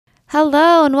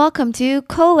Hello and welcome to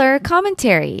Kohler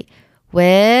Commentary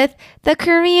with the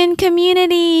Korean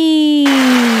community.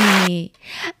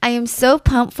 I am so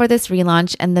pumped for this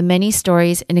relaunch and the many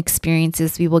stories and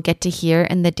experiences we will get to hear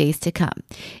in the days to come.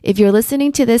 If you're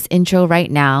listening to this intro right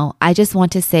now, I just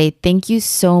want to say thank you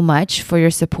so much for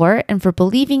your support and for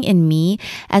believing in me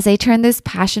as I turn this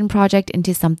passion project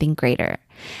into something greater.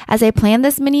 As I plan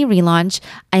this mini relaunch,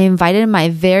 I invited my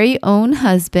very own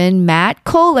husband, Matt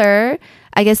Kohler,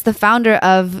 I guess the founder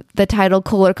of the title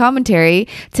Kohler Commentary,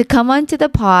 to come onto the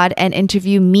pod and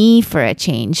interview me for a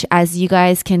change, as you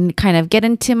guys can kind of get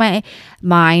into my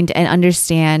mind and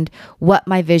understand what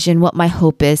my vision, what my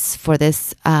hope is for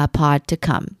this pod to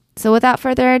come. So without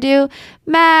further ado,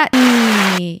 Matt.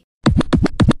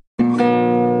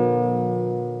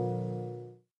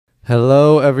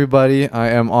 Hello, everybody.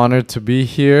 I am honored to be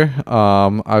here.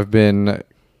 I've been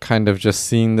kind of just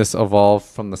seeing this evolve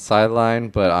from the sideline,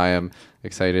 but I am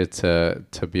excited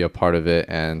to be a part of it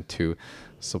and to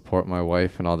support my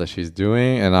wife and all that she's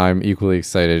doing. And I'm equally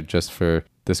excited just for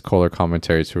this Kohler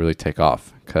Commentary to really take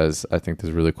off, because I think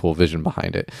there's a really cool vision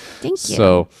behind it. Thank you.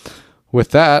 So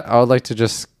with that, I would like to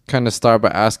just kind of start by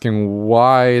asking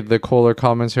why the Kohler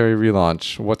Commentary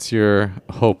relaunch? What's your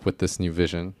hope with this new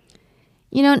vision?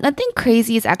 You know, nothing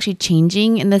crazy is actually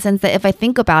changing in the sense that if I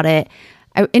think about it,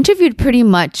 I interviewed pretty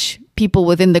much people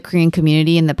within the Korean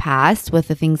community in the past with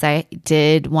the things I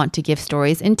did want to give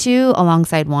stories into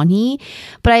alongside Wonhee.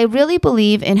 But I really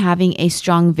believe in having a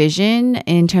strong vision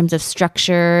in terms of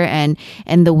structure and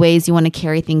the ways you want to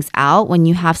carry things out when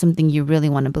you have something you really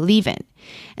want to believe in.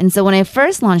 And so when I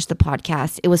first launched the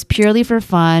podcast, it was purely for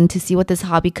fun to see what this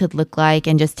hobby could look like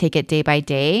and just take it day by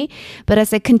day. But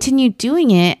as I continued doing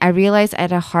it, I realized I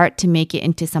had a heart to make it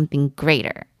into something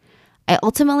greater. I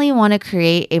ultimately want to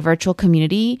create a virtual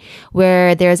community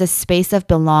where there's a space of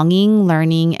belonging,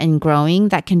 learning, and growing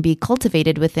that can be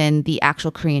cultivated within the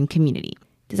actual Korean community.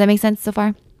 Does that make sense so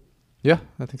far? Yeah,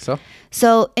 I think so.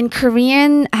 So in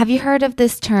Korean, have you heard of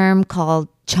this term called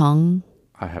정?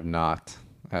 I have not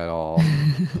at all.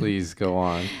 Please go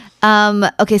on.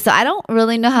 Okay, so I don't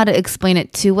really know how to explain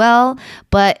it too well,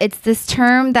 but it's this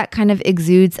term that kind of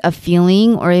exudes a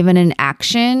feeling or even an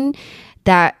action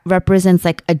that represents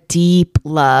like a deep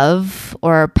love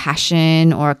or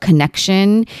passion or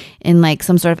connection in like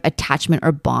some sort of attachment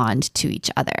or bond to each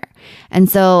other. And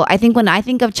so I think when I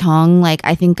think of 정, like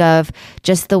I think of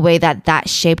just the way that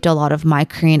shaped a lot of my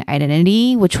Korean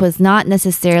identity, which was not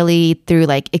necessarily through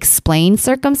like explained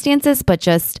circumstances, but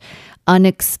just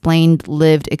unexplained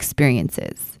lived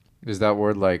experiences. Is that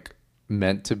word like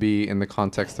meant to be in the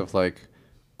context of like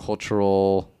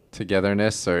cultural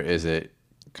togetherness, or is it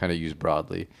kind of used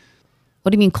broadly?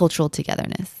 What do you mean cultural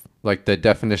togetherness? Like the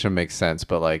definition makes sense,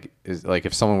 but like is like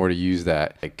if someone were to use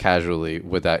that like casually,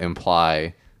 would that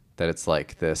imply that it's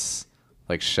like this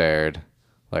like shared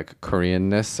like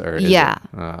Koreanness, or is yeah.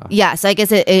 Yeah, so I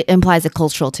guess it implies a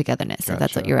cultural togetherness, if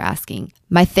that's what Gotcha. you're asking.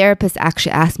 My therapist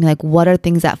actually asked me, like, what are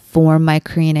things that form my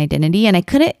Korean identity? And I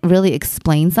couldn't really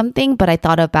explain something, but I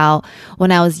thought about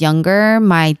when I was younger,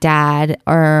 my dad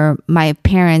or my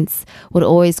parents would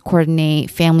always coordinate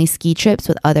family ski trips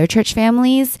with other church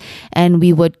families, and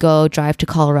we would go drive to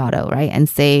Colorado, right, and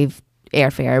save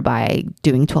airfare by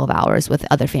doing 12 hours with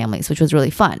other families, which was really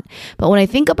fun. But when I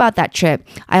think about that trip,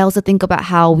 I also think about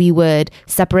how we would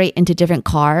separate into different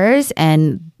cars,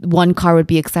 and one car would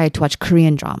be excited to watch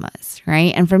Korean dramas,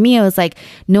 right? And for me, it was like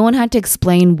no one had to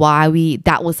explain why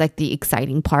that was like the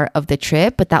exciting part of the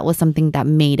trip, but that was something that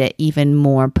made it even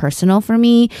more personal for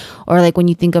me. Or like when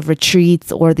you think of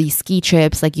retreats or these ski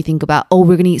trips, like you think about, oh,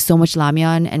 we're gonna eat so much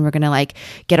ramyeon and we're gonna like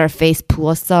get our face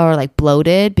puosa or like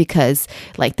bloated because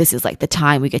like this is like the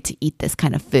time we get to eat this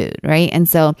kind of food, right? And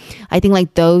so I think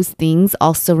like those things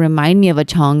also remind me of a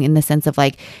정 in the sense of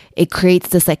like it creates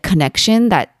this like connection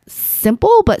that's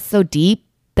simple but so deep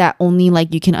that only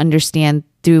like you can understand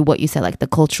through what you said, like the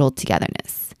cultural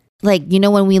togetherness. Like, you know,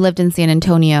 when we lived in San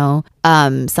Antonio,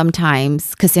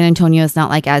 sometimes, because San Antonio is not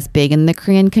like as big in the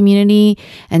Korean community,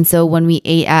 and so when we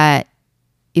ate at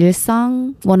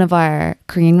Ilsang, one of our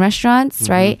Korean restaurants,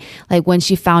 right? Like when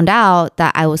she found out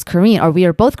that I was Korean, or we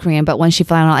were both Korean, but when she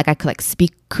found out like I could like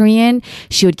speak Korean,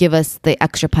 she would give us the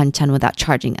extra banchan without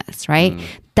charging us, right?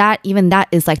 That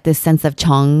is like this sense of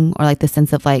정, or like the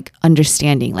sense of like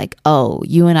understanding, like, oh,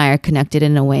 you and I are connected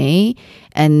in a way,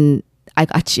 and I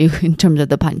got you in terms of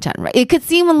the banchan, right? It could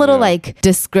seem a little like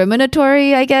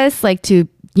discriminatory, I guess, like to,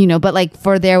 you know, but like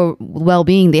for their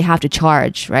well-being, they have to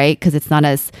charge, right? Because it's not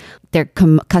as, their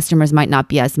customers might not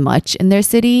be as much in their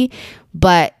city,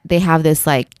 but they have this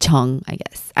like 정, I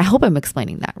guess. I hope I'm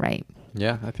explaining that right.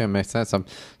 Yeah, I think it makes sense. I'm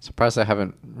surprised I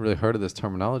haven't really heard of this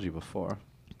terminology before.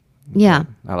 Yeah.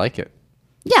 I like it.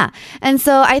 Yeah. And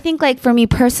so I think like for me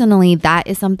personally, that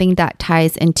is something that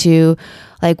ties into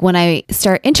like when I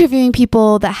start interviewing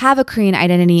people that have a Korean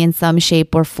identity in some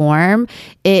shape or form,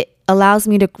 it allows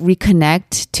me to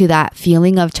reconnect to that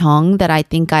feeling of Chong that I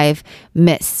think I've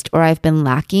missed or I've been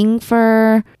lacking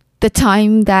for the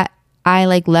time that I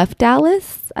like left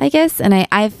Dallas, I guess. And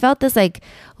I felt this like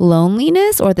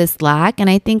loneliness or this lack. And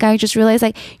I think I just realized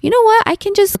like, you know what? I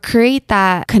can just create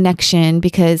that connection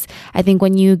because I think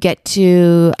when you get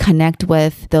to connect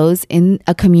with those in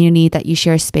a community that you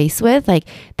share space with, like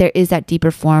there is that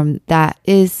deeper form that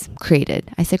is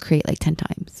created. I said create like 10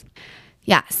 times.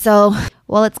 Yeah. So,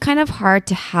 well, it's kind of hard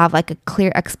to have like a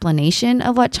clear explanation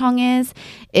of what Chong is.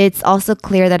 It's also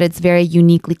clear that it's very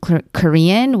uniquely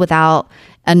Korean without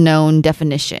a known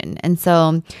definition. And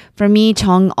so for me,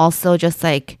 Chong also just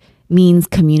like means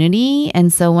community.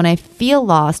 And so when I feel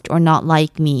lost or not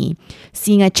like me,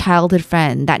 seeing a childhood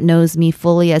friend that knows me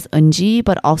fully as Eunji,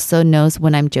 but also knows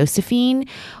when I'm Josephine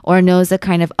or knows the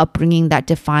kind of upbringing that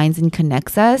defines and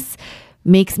connects us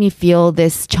makes me feel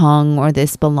this Chong or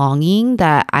this belonging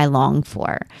that I long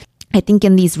for. I think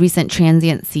in these recent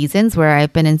transient seasons where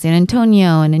I've been in San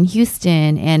Antonio and in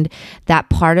Houston and that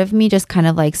part of me just kind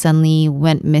of like suddenly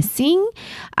went missing,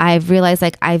 I've realized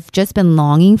like I've just been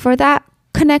longing for that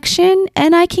connection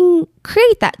and I can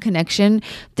create that connection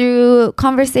through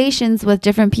conversations with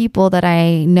different people that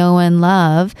I know and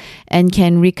love and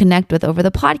can reconnect with over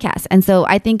the podcast. And so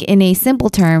I think in a simple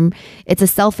term, it's a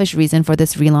selfish reason for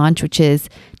this relaunch, which is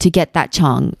to get that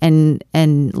Chong and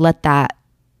let that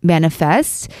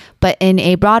manifest. But in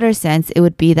a broader sense, it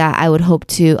would be that I would hope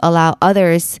to allow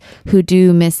others who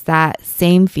do miss that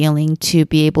same feeling to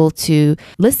be able to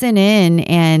listen in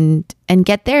and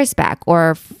get theirs back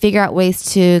or figure out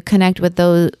ways to connect with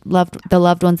the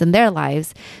loved ones in their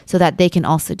lives so that they can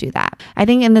also do that. I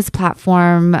think in this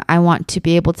platform, I want to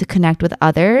be able to connect with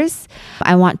others.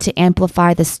 I want to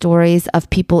amplify the stories of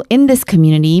people in this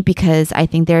community because I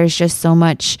think there's just so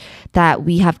much that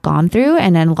we have gone through.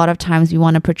 And then a lot of times we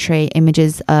want to portray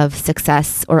images of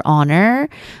success or honor.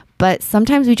 But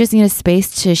sometimes we just need a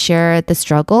space to share the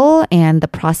struggle and the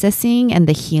processing and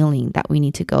the healing that we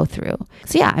need to go through.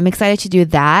 So yeah, I'm excited to do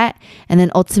that. And then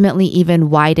ultimately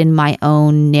even widen my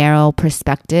own narrow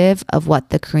perspective of what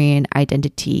the Korean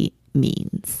identity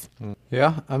means.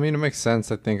 Yeah, I mean, it makes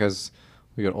sense. I think as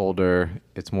we get older,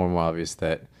 it's more and more obvious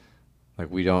that like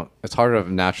it's harder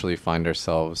to naturally find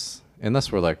ourselves,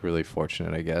 unless we're like really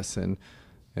fortunate, I guess, in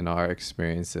our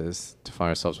experiences to find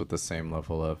ourselves with the same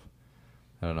level of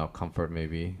I don't know, comfort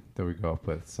maybe that we grow up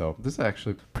with. So this is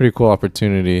actually a pretty cool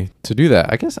opportunity to do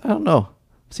that. I guess, I don't know.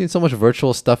 I've seen so much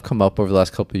virtual stuff come up over the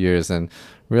last couple of years and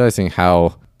realizing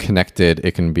how connected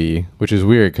it can be, which is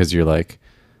weird because you're like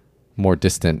more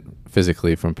distant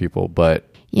physically from people. But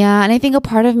yeah, and I think a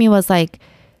part of me was like,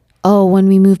 oh, when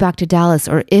we move back to Dallas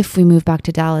or if we move back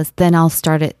to Dallas, then I'll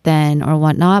start it then or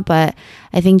whatnot. But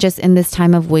I think just in this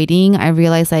time of waiting, I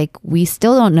realized like we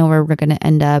still don't know where we're going to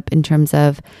end up in terms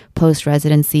of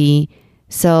post-residency.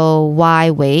 So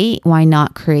why wait? Why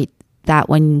not create that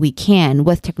when we can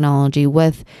with technology,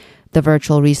 with the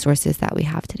virtual resources that we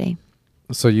have today?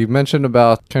 So you mentioned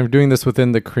about kind of doing this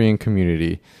within the Korean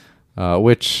community,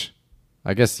 which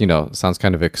I guess, sounds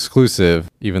kind of exclusive,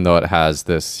 even though it has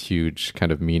this huge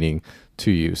kind of meaning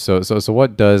to you. So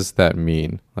what does that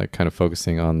mean? Like kind of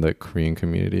focusing on the Korean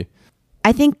community?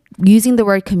 I think using the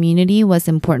word community was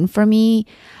important for me.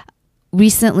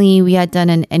 Recently, we had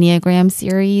done an Enneagram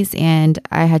series and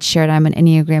I had shared I'm an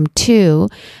Enneagram 2,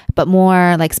 but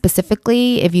more like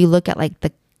specifically, if you look at like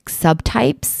the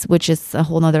subtypes, which is a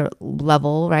whole nother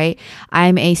level, right?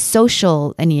 I'm a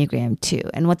social Enneagram 2.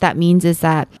 And what that means is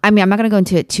that, I'm not going to go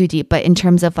into it too deep, but in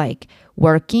terms of like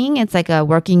working, it's like a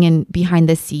working in behind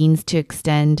the scenes to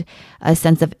extend a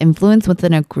sense of influence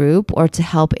within a group or to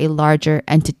help a larger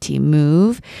entity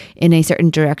move in a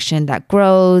certain direction that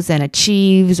grows and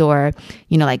achieves or,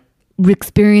 like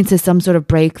experiences some sort of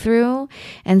breakthrough.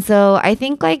 And so I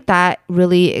think like that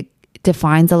really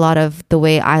defines a lot of the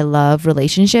way I love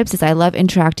relationships is I love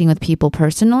interacting with people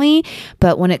personally.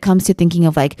 But when it comes to thinking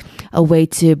of like a way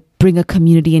to bring a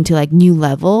community into like new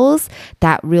levels,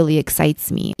 that really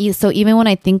excites me. So even when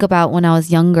I think about when I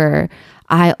was younger,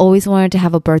 I always wanted to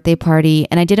have a birthday party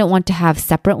and I didn't want to have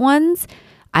separate ones.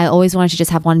 I always wanted to just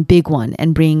have one big one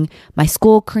and bring my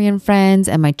school Korean friends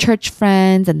and my church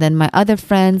friends and then my other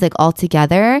friends like all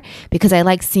together because I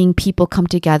like seeing people come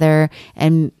together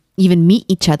and even meet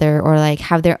each other or like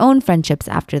have their own friendships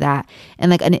after that.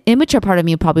 And like an immature part of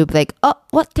me would probably be like, oh,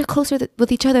 what? They're closer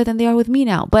with each other than they are with me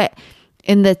now. But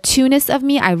in the two-ness of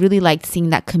me, I really liked seeing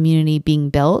that community being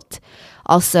built.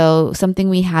 Also, something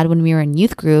we had when we were in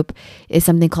youth group is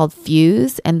something called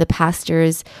Fuse, and the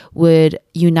pastors would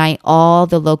unite all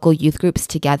the local youth groups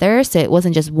together. So it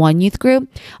wasn't just one youth group,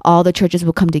 all the churches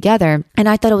would come together. And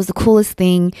I thought it was the coolest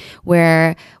thing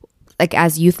where, like,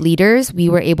 as youth leaders, we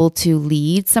were able to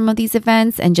lead some of these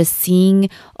events, and just seeing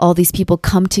all these people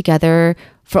come together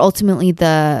for ultimately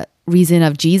the reason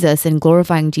of Jesus and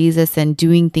glorifying Jesus and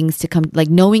doing things to come, like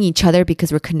knowing each other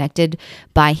because we're connected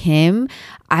by him.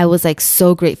 I was like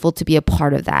so grateful to be a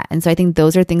part of that. And so I think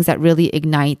those are things that really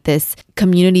ignite this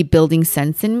community building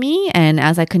sense in me. And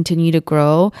as I continue to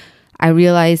grow, I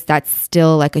realized that's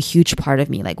still like a huge part of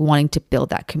me, like wanting to build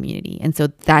that community. And so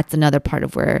that's another part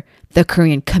of where the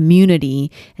Korean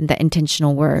community and the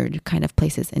intentional word kind of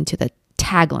places into the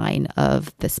tagline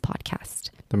of this podcast.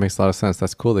 That makes a lot of sense.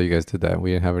 That's cool that you guys did that.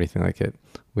 We didn't have anything like it.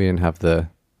 We didn't have the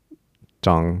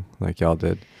jong like y'all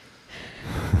did.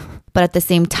 But at the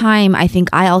same time, I think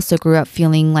I also grew up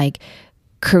feeling like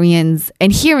Koreans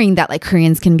and hearing that like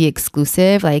Koreans can be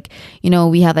exclusive. Like, you know,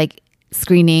 we have like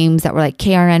screen names that were like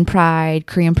KRN Pride,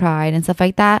 Korean Pride, and stuff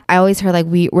like that. I always heard like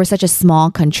we're such a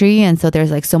small country, and so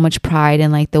there's like so much pride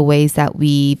in like the ways that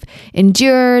we've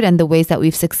endured and the ways that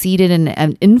we've succeeded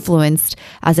and influenced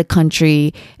as a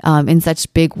country in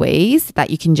such big ways that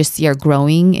you can just see are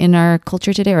growing in our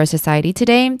culture today or our society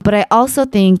today. But I also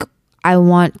think I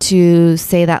want to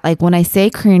say that like when I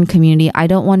say Korean community, I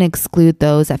don't want to exclude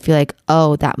those that feel like,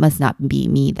 oh, that must not be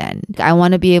me then. I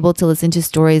want to be able to listen to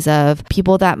stories of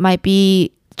people that might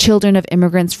be children of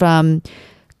immigrants from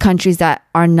countries that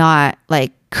are not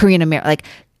like Korean American. Like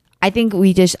I think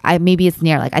maybe it's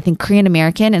near, like I think Korean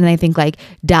American, and I think like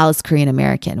Dallas Korean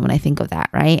American when I think of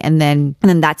that, right? And then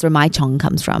that's where my Chong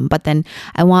comes from. But then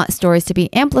I want stories to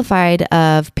be amplified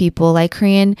of people like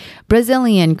Korean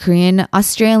Brazilian, Korean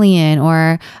Australian,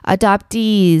 or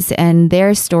adoptees and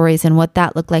their stories and what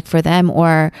that looked like for them.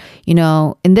 Or, you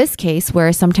know, in this case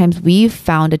where sometimes we've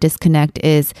found a disconnect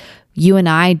is you and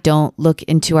I don't look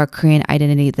into our Korean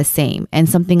identity the same. And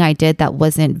something I did that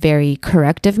wasn't very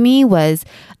correct of me was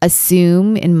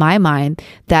assume in my mind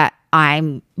that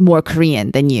I'm more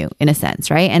Korean than you in a sense,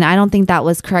 right? And I don't think that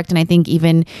was correct. And I think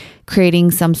even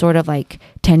creating some sort of like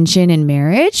tension in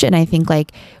marriage. And I think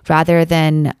like rather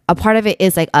than a part of it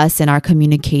is like us and our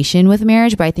communication with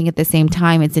marriage. But I think at the same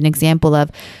time, it's an example of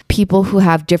people who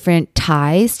have different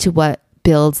ties to what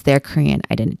builds their Korean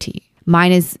identity.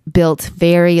 Mine is built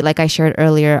very, like I shared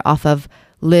earlier, off of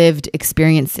lived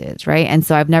experiences, right? And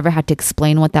so I've never had to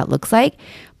explain what that looks like.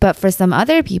 But for some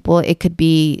other people, it could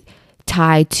be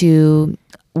tied to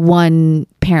one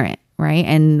parent, right?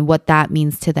 And what that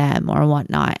means to them or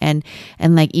whatnot. And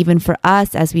like even for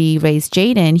us, as we raise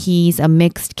Jaden, he's a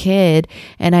mixed kid.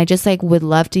 And I just like would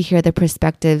love to hear the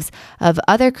perspectives of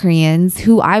other Koreans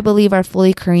who I believe are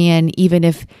fully Korean, even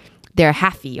if they're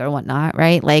halfy or whatnot,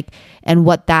 right? Like, and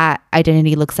what that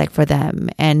identity looks like for them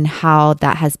and how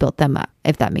that has built them up,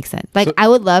 if that makes sense. Like, I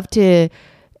would love to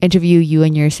interview you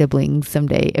and your siblings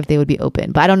someday if they would be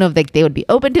open, but I don't know if they would be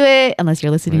open to it unless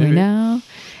you're listening right now.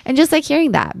 And just like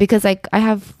hearing that, because like I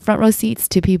have front row seats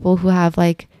to people who have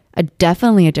like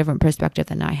definitely a different perspective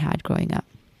than I had growing up.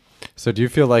 So do you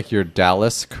feel like your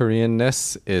Dallas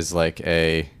Koreanness is like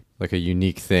a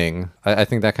unique thing? I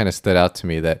think that kind of stood out to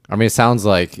me. That, I mean, it sounds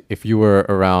like if you were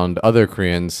around other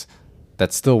Koreans,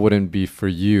 that still wouldn't be for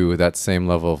you that same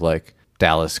level of like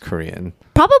Dallas Korean.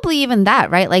 Probably even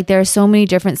that, right? Like there are so many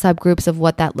different subgroups of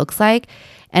what that looks like.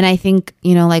 And I think,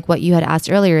 you know, like what you had asked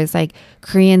earlier is like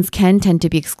Koreans can tend to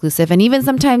be exclusive. And even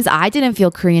sometimes I didn't feel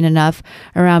Korean enough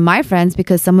around my friends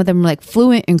because some of them were like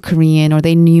fluent in Korean or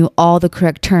they knew all the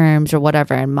correct terms or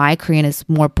whatever. And my Korean is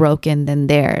more broken than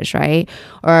theirs, right?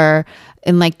 Or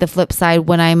in like the flip side,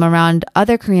 when I'm around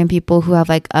other Korean people who have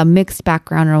like a mixed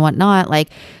background or whatnot, like,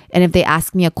 and if they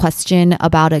ask me a question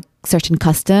about a certain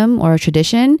custom or a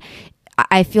tradition,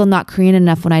 I feel not Korean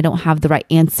enough when I don't have the right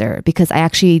answer because I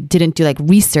actually didn't do like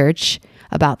research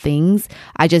about things.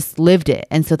 I just lived it.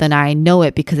 And so then I know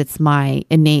it because it's my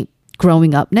innate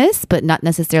growing upness, but not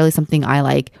necessarily something I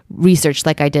like researched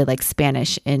like I did like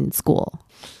Spanish in school.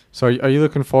 So are you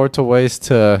looking forward to ways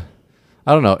to,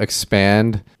 I don't know,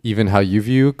 expand even how you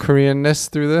view Koreanness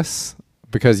through this?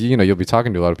 Because, you know, you'll be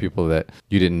talking to a lot of people that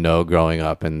you didn't know growing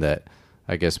up and that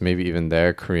I guess maybe even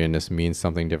their Koreanness means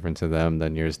something different to them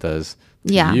than yours does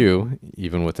to you,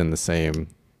 even within the same,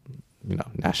 you know,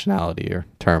 nationality or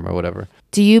term or whatever.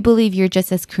 Do you believe you're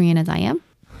just as Korean as I am?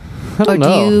 I don't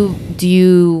know. Do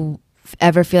you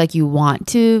ever feel like you want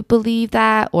to believe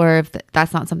that, or if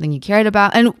that's not something you cared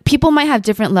about? And people might have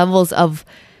different levels of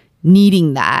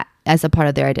needing that as a part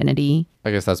of their identity.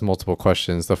 I guess that's multiple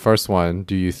questions. The first one,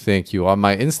 do you think you are?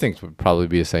 My instinct would probably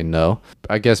be to say no.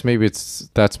 I guess maybe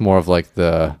that's more of like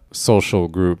the social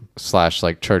group /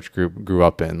 like church group grew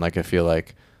up in. Like I feel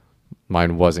like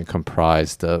mine wasn't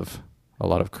comprised of a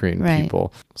lot of Korean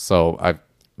people. So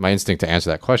my instinct to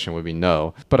answer that question would be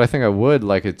no. But I think I would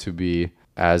like it to be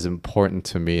as important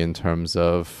to me in terms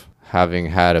of having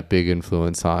had a big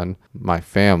influence on my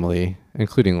family,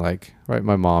 including like, right,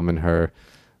 my mom and her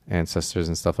ancestors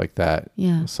and stuff like that.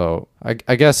 Yeah. So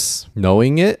I guess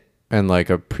knowing it and like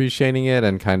appreciating it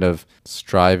and kind of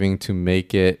striving to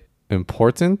make it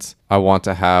important, I want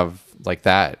to have like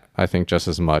that, I think, just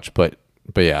as much. But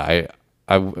yeah,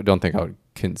 I don't think I would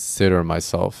consider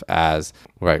myself as,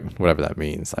 right, whatever that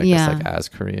means, I guess, like as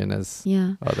Korean as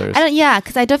others.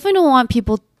 Because I definitely don't want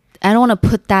people, I don't want to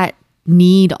put that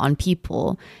need on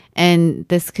people, and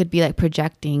this could be like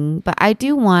projecting, but I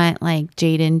do want like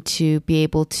Jaden to be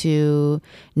able to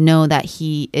know that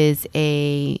he is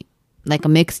a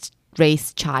mixed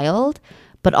race child,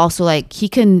 but also like he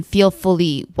can feel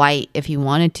fully white if he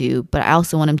wanted to, but I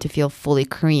also want him to feel fully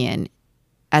Korean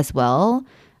as well.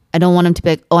 I don't want him to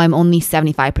be like, oh, I'm only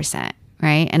 75%,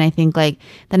 right? And I think like,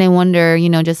 then I wonder, you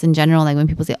know, just in general, like when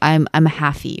people say I'm a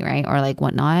halfie, right? Or like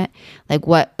whatnot, like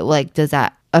what, like, does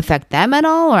that affect them at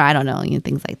all? Or I don't know, you know,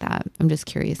 things like that. I'm just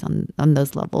curious on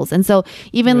those levels. And so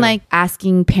even like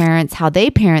asking parents how they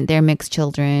parent their mixed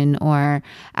children, or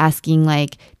asking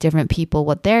like different people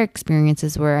what their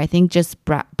experiences were, I think just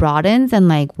broadens and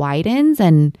like widens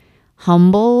and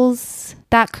humbles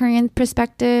that Korean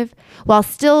perspective, while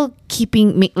still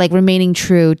keeping like remaining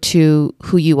true to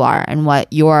who you are and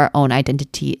what your own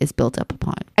identity is built up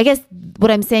upon. I guess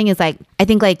what I'm saying is like, I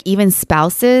think like even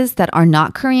spouses that are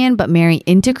not Korean but marry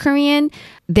into Korean,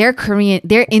 they're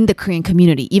in the Korean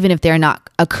community, even if they're not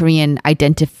a Korean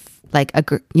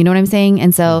you know what I'm saying?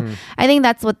 And so I think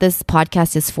that's what this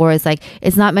podcast is for, is like,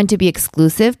 it's not meant to be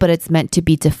exclusive, but it's meant to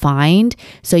be defined.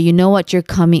 So you know what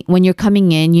when you're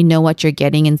coming in, you know what you're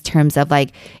getting in terms of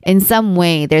like, in some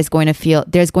way, there's going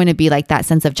to be like that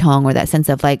sense of Chong, or that sense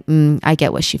of like, I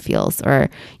get what she feels, or,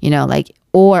 you know, like,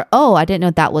 or, oh, I didn't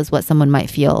know that was what someone might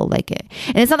feel like it.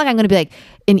 And it's not like I'm going to be like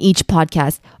in each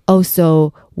podcast, oh,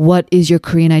 so what is your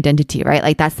Korean identity, right?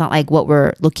 Like that's not like what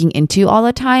we're looking into all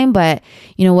the time. But,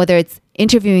 you know, whether it's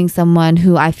interviewing someone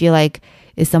who I feel like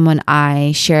is someone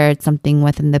I shared something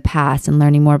with in the past and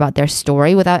learning more about their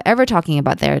story without ever talking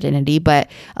about their identity, but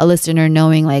a listener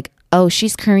knowing like, oh,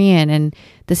 she's Korean and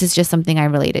this is just something I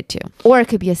related to. Or it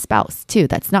could be a spouse too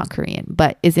that's not Korean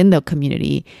but is in the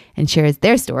community and shares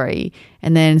their story,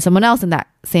 and then someone else in that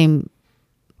same,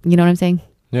 you know what I'm saying?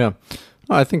 Yeah.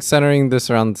 Well, I think centering this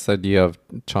around this idea of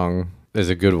Chong is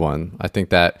a good one. I think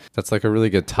that's like a really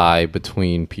good tie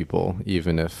between people,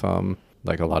 even if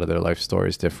like a lot of their life story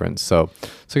is different. So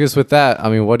I guess with that, I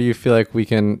mean, what do you feel like we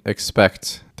can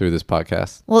expect through this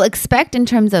podcast? Well, expect in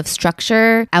terms of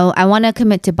structure, I want to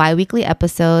commit to bi-weekly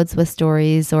episodes with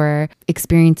stories or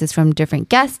experiences from different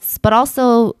guests, but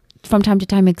also from time to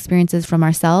time experiences from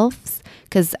ourselves,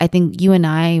 because I think you and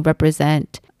I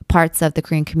represent parts of the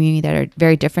Korean community that are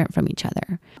very different from each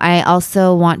other. I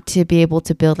also want to be able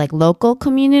to build like local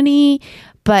community,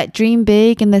 but dream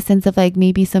big in the sense of like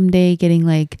maybe someday getting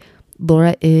like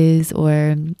Laura Is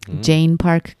or Jane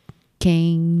Park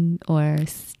King or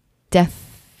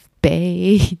Steph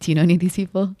Bay. Do you know any of these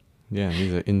people? Yeah,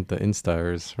 these are the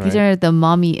Instars, right? These are the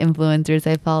mommy influencers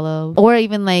I follow. Or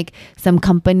even like some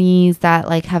companies that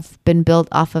like have been built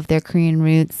off of their Korean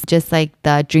roots, just like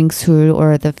the Drinksul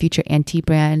or the Future Anti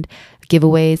brand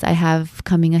giveaways I have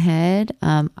coming ahead,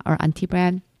 or Anti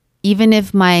brand. Even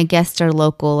if my guests are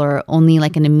local or only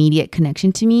like an immediate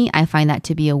connection to me, I find that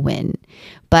to be a win.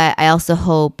 But I also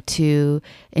hope to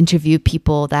interview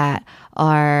people that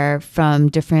are from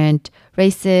different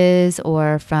races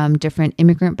or from different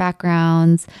immigrant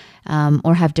backgrounds,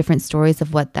 or have different stories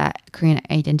of what that Korean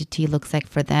identity looks like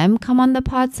for them, come on the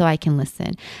pod so I can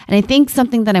listen. And I think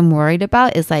something that I'm worried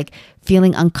about is like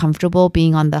feeling uncomfortable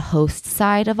being on the host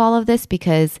side of all of this,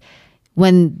 because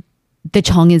when the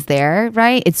Chong is there,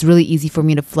 right? It's really easy for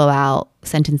me to flow out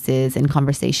sentences and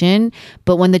conversation.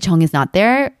 But when the Chong is not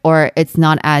there, or it's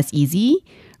not as easy,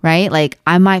 right? Like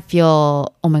I might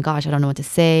feel, oh my gosh, I don't know what to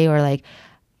say, or like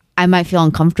I might feel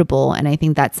uncomfortable. And I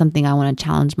think that's something I want to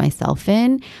challenge myself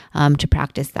in, to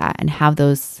practice that and have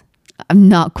those, I'm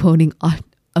not quoting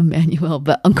Emmanuel,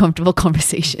 but uncomfortable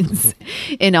conversations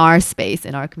in our space,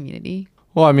 in our community.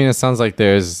 Well, I mean, it sounds like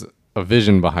there's a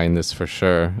vision behind this for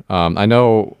sure. I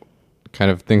know kind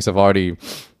of things have already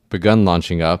begun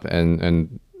launching up,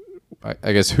 and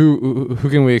I guess who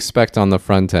can we expect on the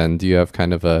front end? Do you have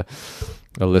kind of a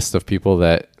a list of people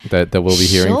that we'll be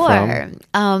hearing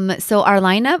from? So our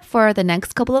lineup for the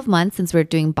next couple of months, since we're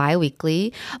doing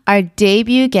bi-weekly, our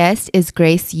debut guest is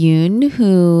Grace Yoon,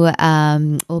 who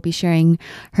will be sharing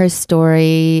her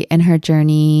story and her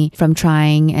journey from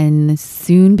trying and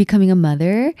soon becoming a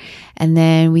mother. And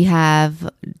then we have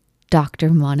Dr.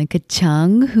 Monica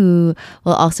Chung, who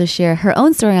will also share her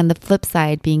own story on the flip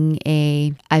side, being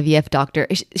a IVF doctor.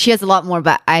 She has a lot more,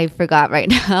 but I forgot right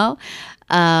now.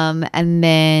 And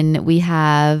then we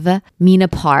have Mina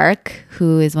Park,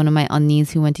 who is one of my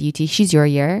onnis who went to UT. She's your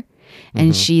year.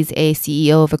 And she's a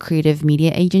CEO of a creative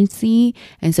media agency.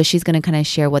 And so she's going to kind of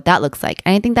share what that looks like.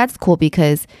 And I think that's cool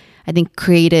because I think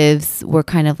creatives were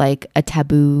kind of like a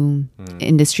taboo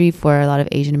industry for a lot of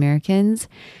Asian Americans.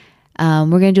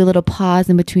 We're going to do a little pause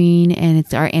in between, and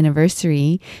it's our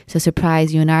anniversary. So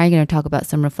surprise, you and I are going to talk about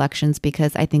some reflections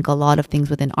because I think a lot of things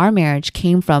within our marriage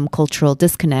came from cultural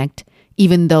disconnect,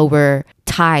 even though we're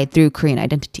tied through Korean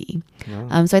identity.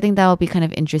 Yeah. So I think that will be kind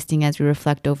of interesting as we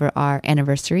reflect over our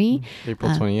anniversary.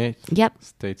 April 28th. Yep.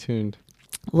 Stay tuned.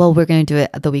 Well, we're going to do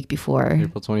it the week before.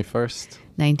 April 21st.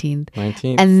 19th.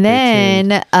 19th. And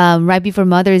then right before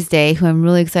Mother's Day, who I'm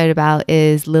really excited about,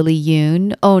 is Lily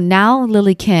Yoon. Oh, now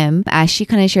Lily Kim, as she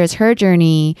kind of shares her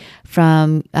journey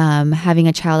from having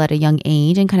a child at a young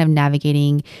age and kind of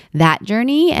navigating that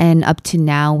journey and up to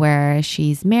now where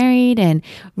she's married and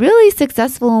really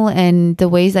successful in the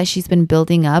ways that she's been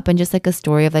building up, and just like a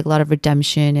story of like a lot of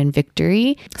redemption and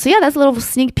victory. So yeah, that's a little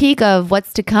sneak peek of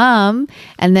what's to come,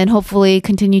 and then hopefully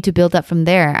continue to build up from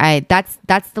there.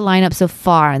 That's the lineup so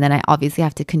far, and then I obviously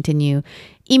have to continue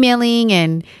emailing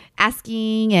and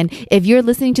asking. And if you're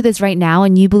listening to this right now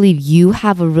and you believe you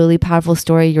have a really powerful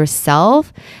story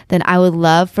yourself, then I would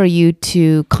love for you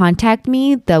to contact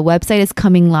me. The website is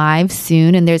coming live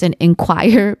soon, and there's an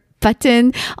inquire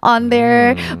button on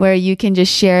there where you can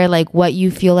just share like what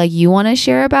you feel like you want to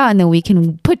share about, and then we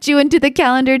can put you into the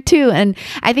calendar too. And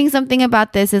I think something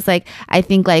about this is like, I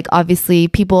think like obviously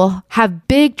people have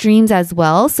big dreams as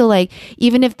well. So like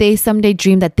even if they someday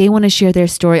dream that they want to share their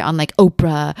story on like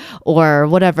Oprah or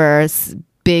whatever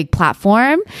big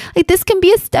platform, like this can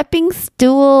be a stepping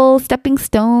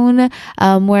stone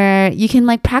where you can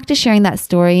like practice sharing that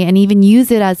story and even use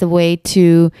it as a way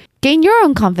to gain your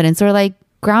own confidence or like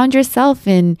ground yourself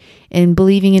in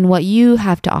believing in what you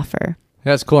have to offer.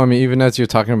 Yeah, it's cool. I mean, even as you're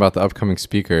talking about the upcoming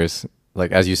speakers,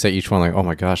 like as you say each one, like, oh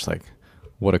my gosh, like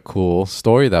what a cool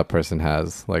story that person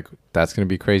has. Like that's going to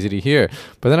be crazy to hear.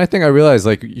 But then I think I realized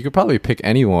like you could probably pick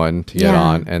anyone to get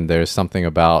on, and there's something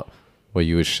about what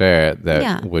you would share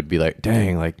that would be like,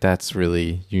 dang, like that's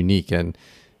really unique and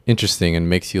interesting and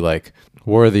makes you like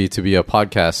worthy to be a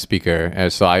podcast speaker.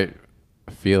 And so I'm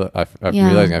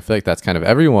realizing I feel like that's kind of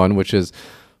everyone, which is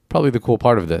probably the cool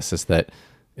part of this, is that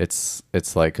it's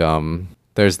like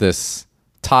there's this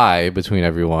tie between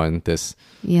everyone, this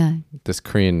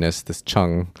Koreanness, this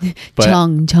chung, but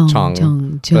chung,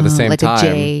 but at the same like time, a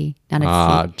J, not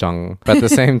a C. chung. But at the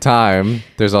same time,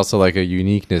 there's also like a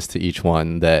uniqueness to each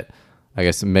one that I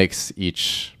guess makes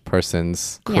each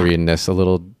person's Koreanness a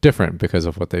little different because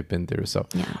of what they've been through. So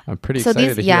I'm pretty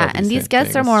excited to hear all and these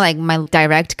guests things. are more like my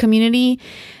direct community,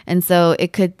 and so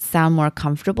it could sound more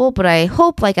comfortable. But I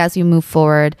hope like as we move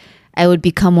forward, I would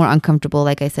become more uncomfortable,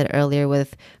 like I said earlier,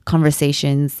 with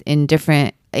conversations in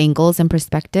different angles and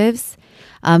perspectives.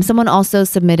 Someone also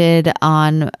submitted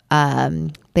on,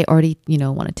 they already,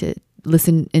 wanted to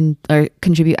listen in or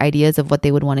contribute ideas of what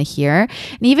they would want to hear.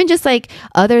 And even just like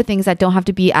other things that don't have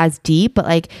to be as deep, but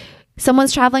like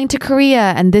someone's traveling to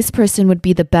Korea and this person would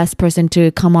be the best person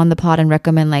to come on the pod and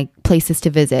recommend like places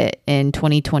to visit in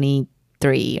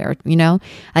 2023, or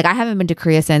like I haven't been to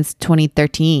Korea since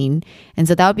 2013, and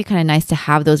so that would be kind of nice to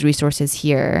have those resources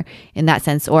here in that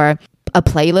sense, or a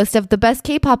playlist of the best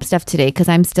K-pop stuff today, because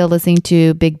I'm still listening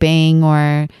to Big Bang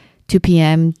or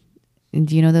 2PM.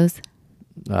 Do you know those?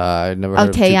 I never heard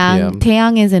of Taeyang. 2PM.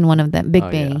 Taeyang is in one of them. Big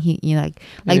Bang. He like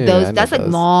those. That's like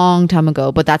long time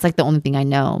ago, but that's like the only thing I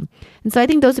know. And so I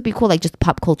think those would be cool, like just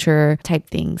pop culture type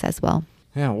things as well.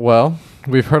 Yeah, well,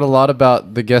 we've heard a lot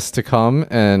about the guests to come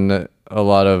and a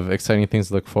lot of exciting things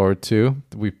to look forward to.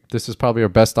 This is probably our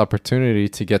best opportunity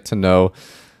to get to know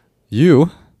you,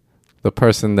 the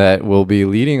person that will be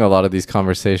leading a lot of these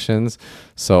conversations.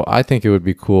 So I think it would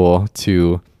be cool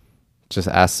to just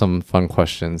ask some fun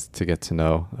questions to get to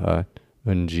know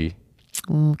Eunji.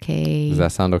 Okay. Does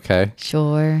that sound okay?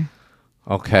 Sure.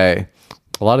 Okay.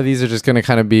 A lot of these are just going to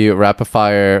kind of be rapid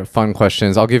fire fun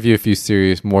questions. I'll give you a few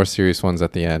more serious ones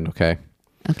at the end, okay?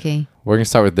 Okay. We're going to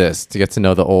start with this to get to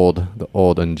know the old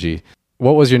Eunji.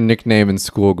 What was your nickname in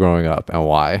school growing up and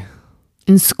why?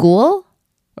 In school?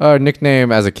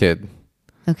 Nickname as a kid.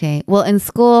 Okay. Well, in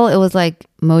school, it was like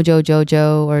Mojo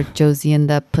Jojo or Josie and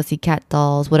the Pussycat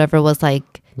Dolls, whatever was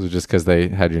like, Was it just because they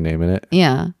had your name in it?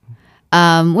 yeah.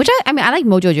 Which I mean, I like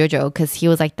Mojo Jojo because he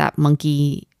was like that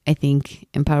monkey, I think,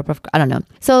 in Powerpuff. I don't know.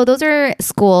 So those are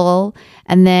school.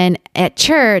 And then at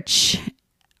church,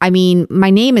 I mean, my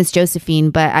name is Josephine,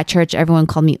 but at church, everyone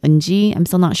called me Unji. I'm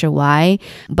still not sure why.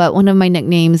 But one of my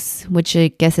nicknames, which I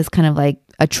guess is kind of like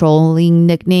a trolling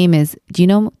nickname, is, do you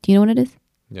know what it is?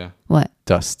 Yeah. What?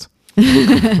 Dust.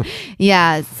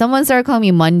 Yeah, someone started calling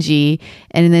me Munji,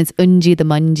 and then it's Unji the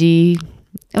Munji,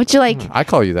 which like, I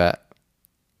call you that.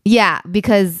 yeah,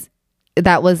 because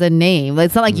that was a name. Like,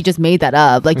 it's not like you just made that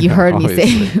up. Like you heard me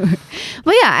say.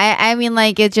 But yeah, I mean,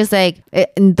 like it's just like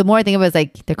the more I think about it, it's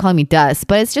like they're calling me Dust,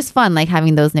 but it's just fun like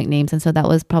having those nicknames, and so that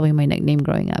was probably my nickname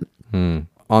growing up.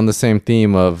 On the same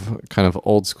theme of kind of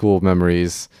old school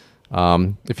memories,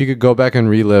 if you could go back and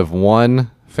relive one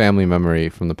family memory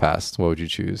from the past, what would you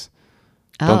choose?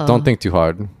 Don't think too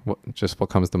hard. Just what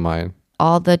comes to mind.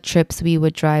 All the trips we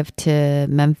would drive to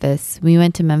Memphis. We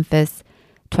went to Memphis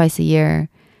twice a year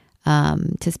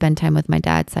to spend time with my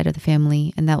dad's side of the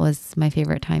family, and that was my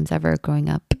favorite times ever growing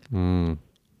up.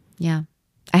 Yeah,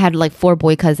 I had like 4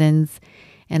 boy cousins,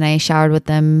 and I showered with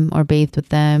them or bathed with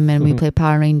them, and we played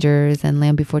Power Rangers and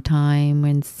Land Before Time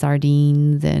and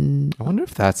sardines. And I wonder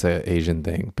if that's an Asian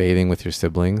thing, bathing with your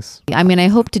siblings. I mean, I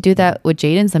hope to do that with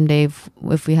Jaden someday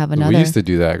if we have another. We used to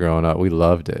do that growing up. We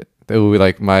loved it.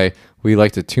 We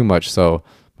liked it too much, so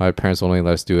my parents only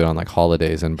let us do it on like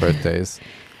holidays and birthdays.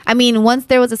 I mean, once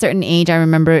there was a certain age, I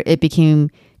remember it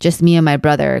became just me and my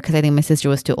brother because I think my sister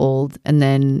was too old, and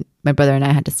then my brother and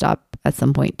I had to stop at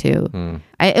some point too.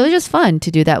 It was just fun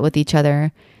to do that with each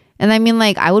other. And I mean,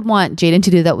 like, I would want Jaden to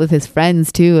do that with his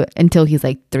friends too until he's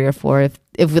like 3 or 4.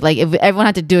 If everyone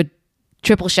had to do a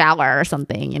triple shower or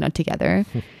something, together.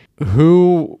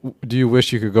 Who do you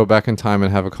wish you could go back in time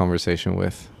and have a conversation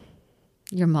with?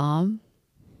 Your mom.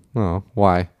 Oh,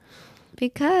 why?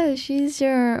 Because she is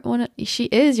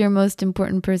your most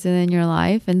important person in your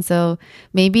life. And so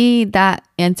maybe that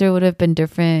answer would have been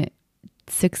different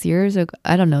 6 years ago.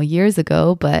 I don't know, years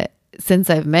ago. But since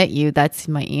I've met you, that's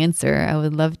my answer. I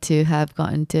would love to have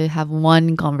gotten to have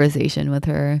one conversation with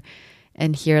her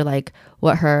and hear like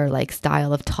what her like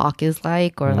style of talk is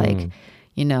like, or like,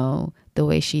 the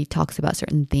way she talks about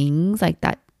certain things. Like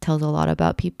that tells a lot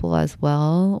about people as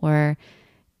well. Or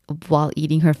while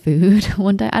eating her food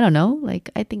one time, I don't know. Like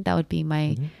I think that would be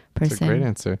my person. That's a great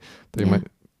answer. They might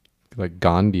like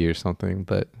Gandhi or something,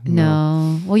 but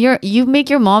no. Well, you make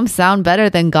your mom sound better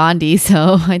than Gandhi,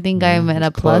 so I think I'm at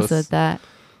a plus with that.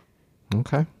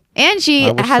 Okay. And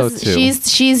she has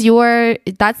she's your.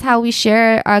 That's how we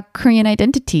share our Korean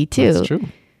identity too. That's true.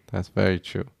 That's very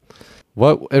true.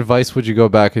 What advice would you go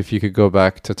back if you could go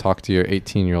back to talk to your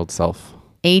 18-year-old self?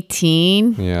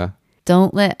 18. Yeah.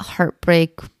 Don't let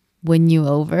heartbreak win you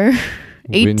over.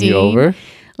 18. Win you over?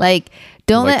 Like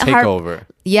don't let take over.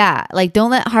 Yeah, like don't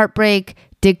let heartbreak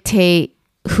dictate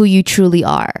who you truly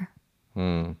are.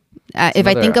 If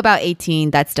I think about 18,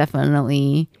 that's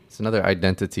definitely. It's another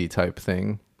identity type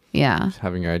thing. Yeah. Just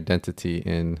having your identity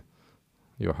in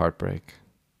your heartbreak.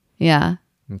 Yeah.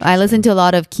 I listen to a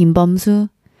lot of Kim Bum-soo.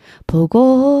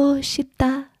 보고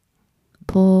싶다.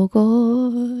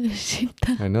 보고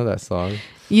싶다. I know that song.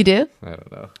 You do? I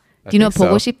don't know. Do you know what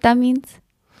보고 싶다 means?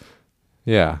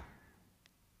 Yeah.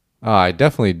 I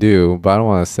definitely do, but I don't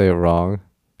want to say it wrong.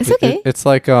 It's okay. It's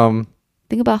like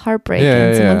think about heartbreak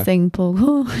and someone saying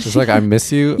보고 싶다. It's like I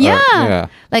miss you. Yeah.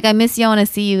 Like I miss you, I want to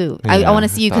see you. I want to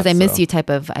see you because I miss you type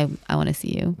of I want to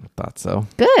see you. I thought so.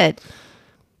 Good.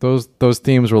 Those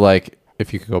themes were like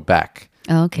if you could go back.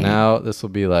 Okay. Now this will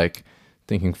be like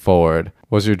thinking forward.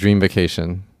 What's your dream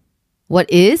vacation? What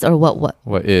is or what?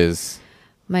 What is?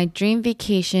 My dream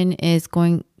vacation is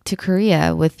going to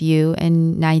Korea with you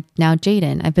and now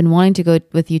Jaden. I've been wanting to go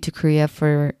with you to Korea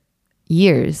for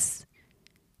years,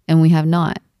 and we have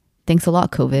not. Thanks a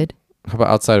lot, COVID. How about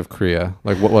outside of Korea?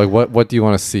 Like what do you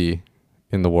want to see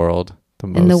in the world the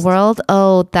most? In the world?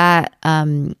 Oh, that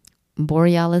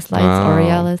borealis lights,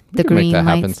 aurealis, the green make that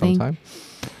lights happen thing. sometime.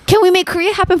 Can we make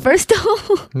Korea happen first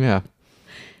though? Yeah.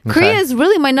 Okay. Korea is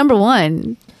really my number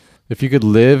one. If you could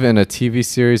live in a TV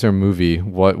series or movie,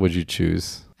 what would you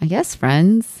choose? I guess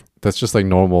Friends. That's just like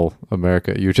normal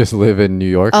America. You just live in New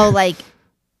York. Oh, like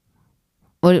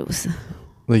what it was.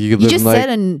 Like you could You live just in like said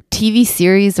a TV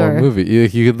series or movie.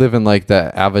 You could live in like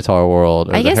the Avatar world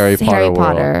or I the guess Harry Potter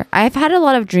world. I've had a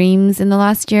lot of dreams in the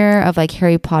last year of like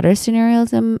Harry Potter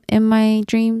scenarios in my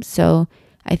dreams. So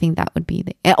I think that would be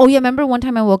oh yeah, remember one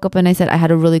time I woke up and I said I had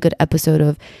a really good episode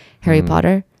of Harry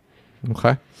Potter?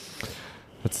 Okay.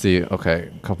 Let's see.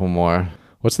 Okay, a couple more.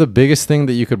 What's the biggest thing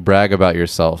that you could brag about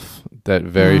yourself that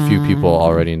very few people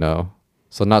already know?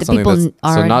 So not something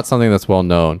not something that's well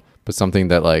known, but something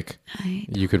that like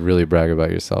you could really brag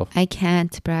about yourself. I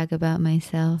can't brag about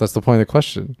myself. That's the point of the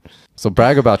question. So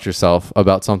brag about yourself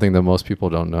about something that most people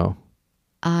don't know.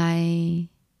 I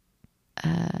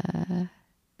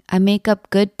make up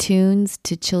good tunes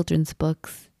to children's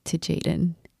books to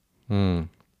Jaden. Can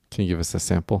you give us a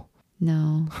sample?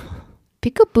 No.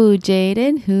 Peekaboo,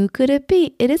 Jaden, who could it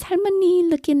be? It is Harmony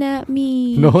looking at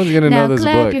me. No one's gonna know this book.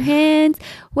 Now clap your hands.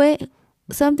 Wait,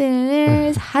 something in there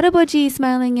is Haraboji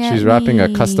smiling at me. She's wrapping a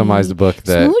customized book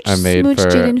that I made smooch, for...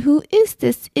 Jaden, who is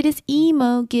this? It is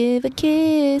Emo, give a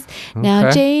kiss. Now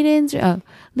Jaden's... Oh,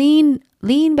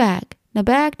 lean back. Now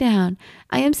back down.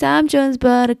 I am Sam Jones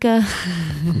Buttercup.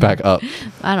 Back up.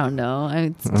 I don't know.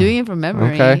 I'm doing it from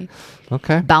memory.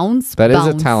 Okay. Bounce. That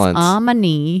bounce is a talent. on my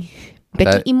knee.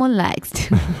 Becky Emo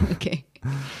likes. Okay.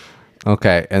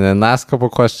 Okay. And then last couple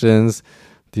questions.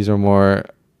 These are more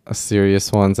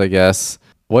serious ones, I guess.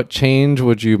 What change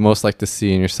would you most like to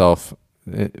see in yourself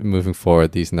moving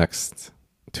forward these next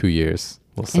 2 years?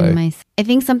 We'll say. I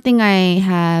think something I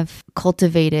have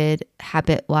cultivated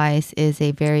habit-wise is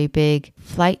a very big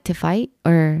flight to fight,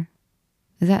 or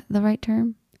is that the right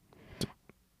term?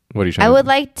 What are you trying I to would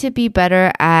like to be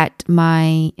better at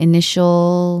my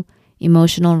initial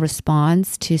emotional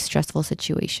response to stressful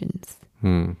situations.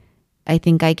 I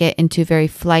think I get into very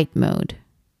flight mode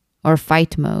or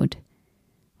fight mode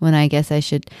when I guess I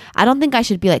don't think I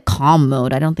should be like calm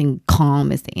mode. I don't think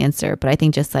calm is the answer, but I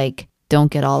think just like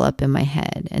don't get all up in my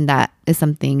head. And that is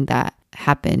something that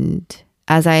happened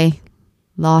as I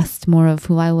lost more of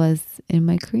who I was in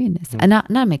my Koreanness.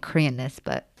 Not my Koreanness,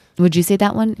 but would you say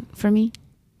that one for me?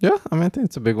 Yeah, I mean, I think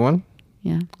it's a big one.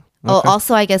 Yeah. Okay. Oh,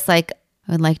 also, I guess like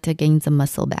I would like to gain some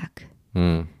muscle back.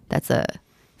 That's a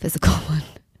physical one.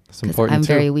 That's important I'm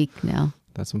too. very weak now.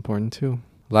 That's important too.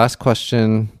 Last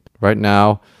question right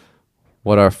now.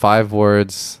 What are 5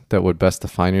 words that would best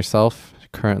define yourself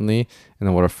currently? And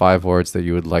then what are 5 words that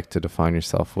you would like to define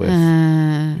yourself with?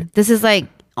 This is like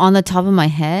on the top of my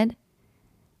head.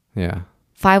 Yeah.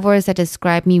 5 words that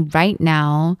describe me right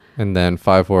now. And then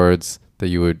 5 words that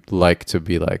you would like to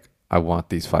be like, I want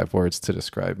these 5 words to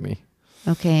describe me.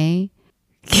 Okay.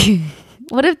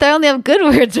 What if I only have good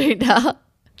words right now?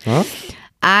 Huh?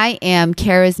 I am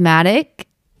charismatic.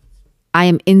 I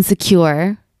am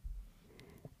insecure.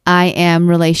 I am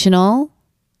relational.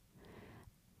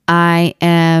 I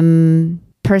am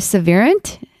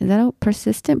perseverant. Is that a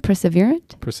persistent?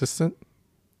 Perseverant? Persistent?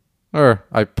 Or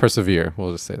I persevere.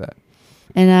 We'll just say that.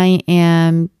 And I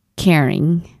am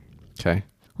caring. Okay.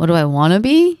 What do I want to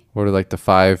be? What are like the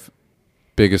 5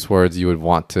 biggest words you would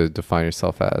want to define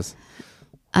yourself as?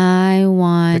 I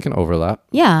want... They can overlap.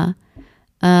 Yeah.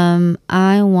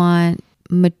 I want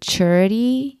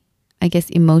maturity, I guess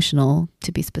emotional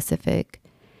to be specific,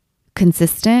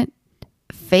 consistent,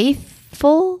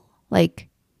 faithful, like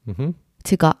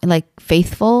to God, like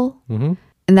faithful. And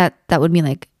that would mean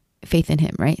like faith in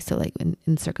him, right? So like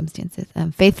in circumstances,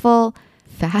 faithful,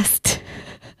 fast.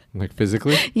 Like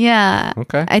physically? Yeah.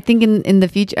 Okay. I think in the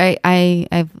future,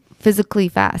 I physically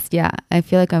fast. Yeah. I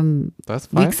feel like I'm That's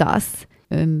fine. weak sauce.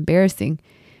 Embarrassing.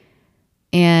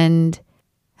 And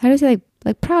how do I say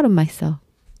like proud of myself?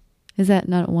 Is that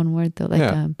not one word though?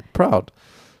 Like proud.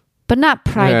 But not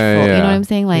prideful. Yeah. You know what I'm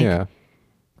saying? Like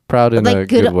proud in like a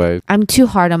good way. I'm too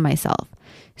hard on myself.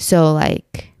 So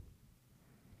like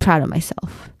proud of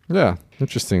myself. Yeah.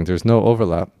 Interesting. There's no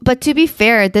overlap. But to be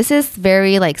fair, this is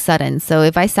very like sudden. So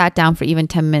if I sat down for even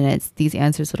 10 minutes, these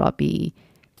answers would all be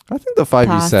I think the 5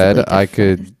 you said,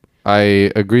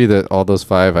 I agree that all those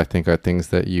 5 I think are things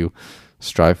that you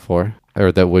strive for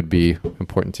or that would be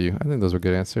important to you. I think those were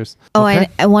good answers. Oh, okay.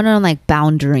 I want to like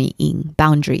boundaries.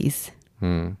 Bonus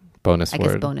I word.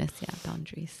 guess bonus, yeah,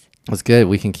 boundaries. That's good.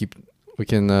 We can keep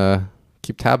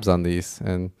tabs on these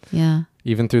and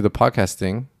even through the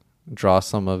podcasting, draw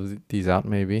some of these out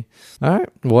maybe. All right.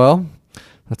 Well,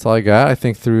 that's all I got. I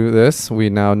think through this, we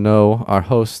now know our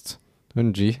host,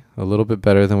 Eunji, a little bit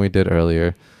better than we did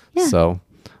earlier. Yeah. So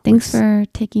thanks for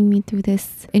taking me through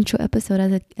this intro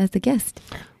episode as a guest.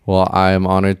 Well, I am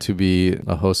honored to be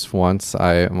a host once.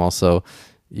 I am also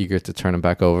eager to turn it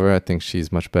back over. I think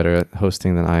she's much better at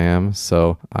hosting than I am.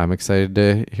 So I'm excited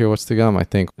to hear what's to come. I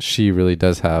think she really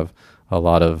does have a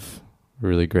lot of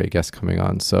really great guests coming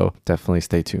on. So definitely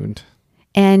stay tuned.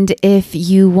 And if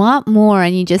you want more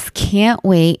and you just can't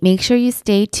wait, make sure you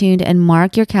stay tuned and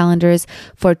mark your calendars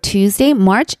for Tuesday,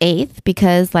 March 8th,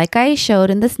 because like I showed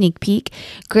in the sneak peek,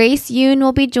 Grace Yoon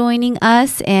will be joining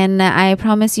us. And I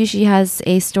promise you she has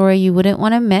a story you wouldn't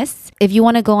want to miss. if you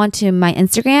want to go onto my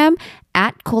Instagram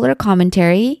at Kohler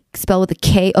Commentary, spelled with a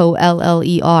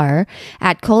Koller,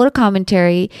 at Kohler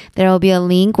Commentary, there will be a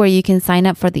link where you can sign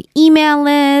up for the email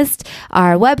list.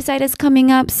 Our website is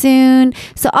coming up soon.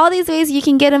 So all these ways you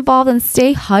can get involved and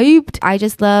stay hyped. I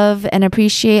just love and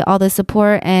appreciate all the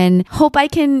support and hope I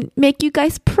can make you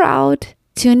guys proud.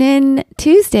 Tune in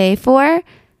Tuesday for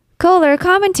Kohler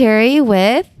Commentary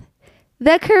with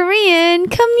the Korean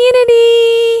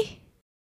community.